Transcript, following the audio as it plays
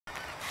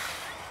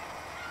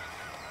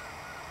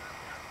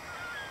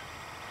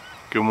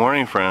Good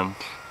morning, friends.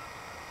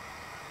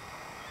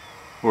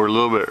 We're a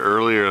little bit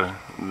earlier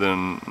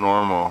than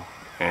normal,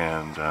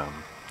 and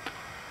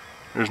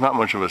there's not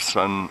much of a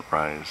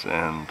sunrise,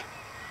 and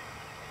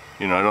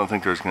I don't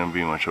think there's going to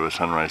be much of a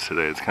sunrise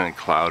today. It's kind of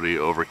cloudy,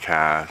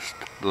 overcast,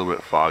 a little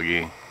bit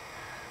foggy,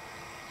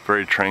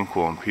 very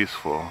tranquil and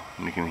peaceful,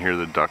 and you can hear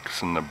the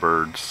ducks and the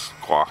birds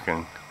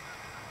squawking.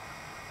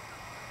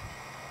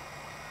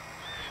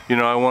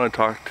 I want to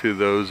talk to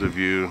those of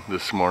you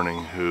this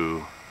morning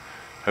who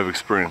have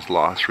experienced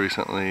loss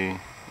recently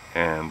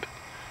and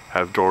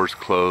have doors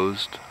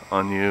closed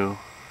on you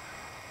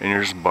and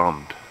you're just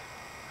bummed.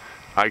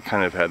 I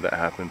kind of had that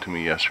happen to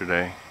me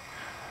yesterday.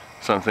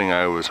 Something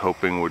I was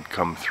hoping would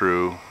come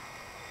through,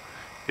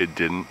 it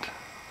didn't.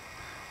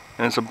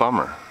 And it's a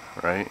bummer,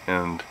 right?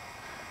 And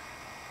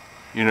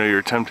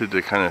you're tempted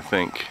to kind of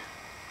think,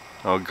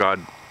 oh,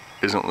 God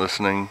isn't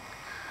listening,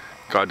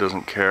 God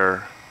doesn't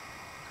care,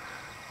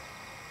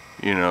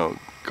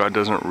 God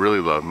doesn't really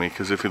love me,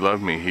 because if he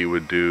loved me, he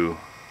would do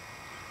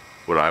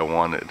what I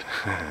wanted.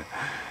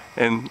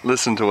 And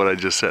listen to what I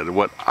just said,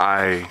 what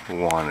I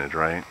wanted,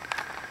 right?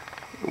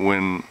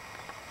 When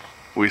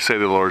we say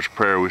the Lord's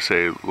Prayer, we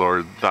say,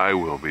 Lord, thy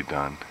will be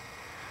done.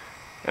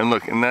 And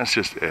look, and that's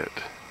just it.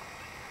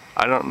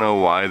 I don't know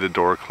why the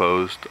door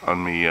closed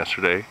on me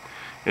yesterday.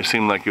 It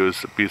seemed like it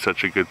was be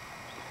such a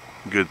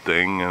good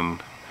thing,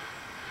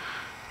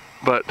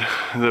 but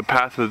the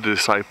path of the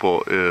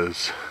disciple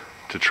is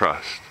to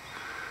trust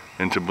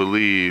and to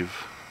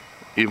believe,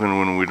 even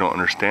when we don't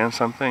understand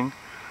something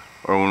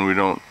or when we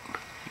don't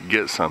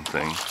get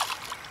something.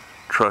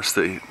 Trust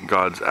that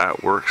God's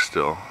at work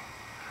still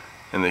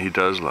and that he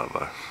does love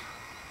us.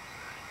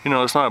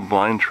 It's not a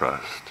blind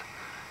trust.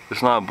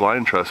 It's not a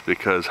blind trust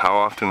because how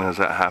often has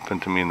that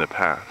happened to me in the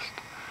past,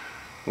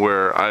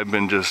 where I've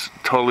been just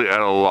totally at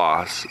a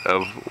loss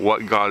of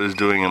what God is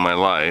doing in my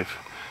life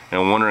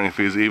and wondering if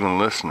he's even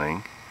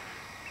listening.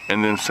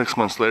 And then 6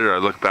 months later I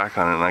look back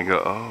on it and I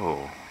go,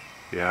 oh,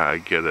 yeah, I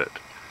get it.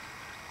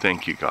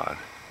 Thank you, God.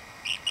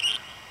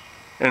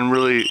 And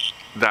really,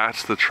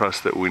 that's the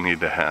trust that we need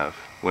to have.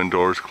 When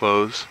doors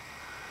close,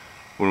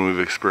 when we've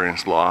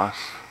experienced loss,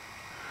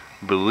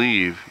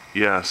 believe,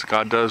 yes,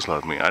 God does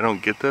love me. I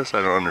don't get this,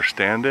 I don't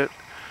understand it,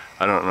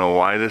 I don't know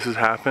why this has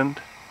happened,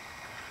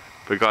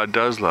 but God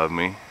does love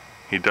me.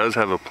 He does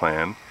have a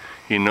plan.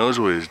 He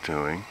knows what he's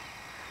doing.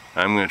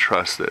 I'm going to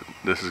trust that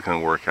this is going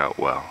to work out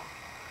well.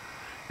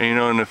 And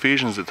in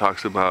Ephesians it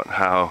talks about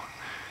how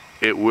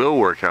it will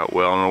work out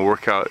well, and it'll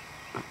work out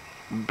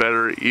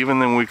better even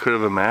than we could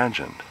have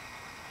imagined.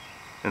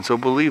 And so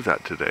believe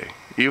that today.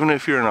 Even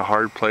if you're in a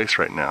hard place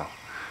right now,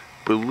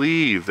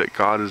 believe that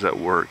God is at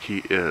work. He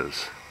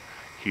is.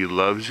 He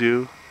loves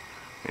you,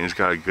 and he's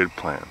got a good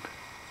plan.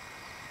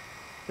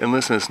 And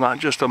listen, it's not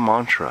just a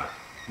mantra.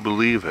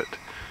 Believe it.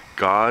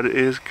 God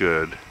is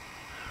good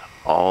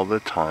all the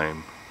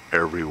time,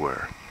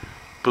 everywhere.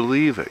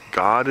 Believe it.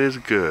 God is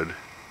good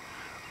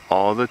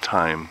all the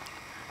time,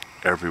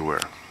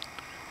 everywhere.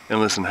 And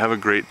listen, have a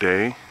great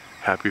day.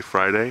 Happy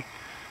Friday.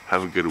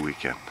 Have a good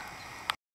weekend.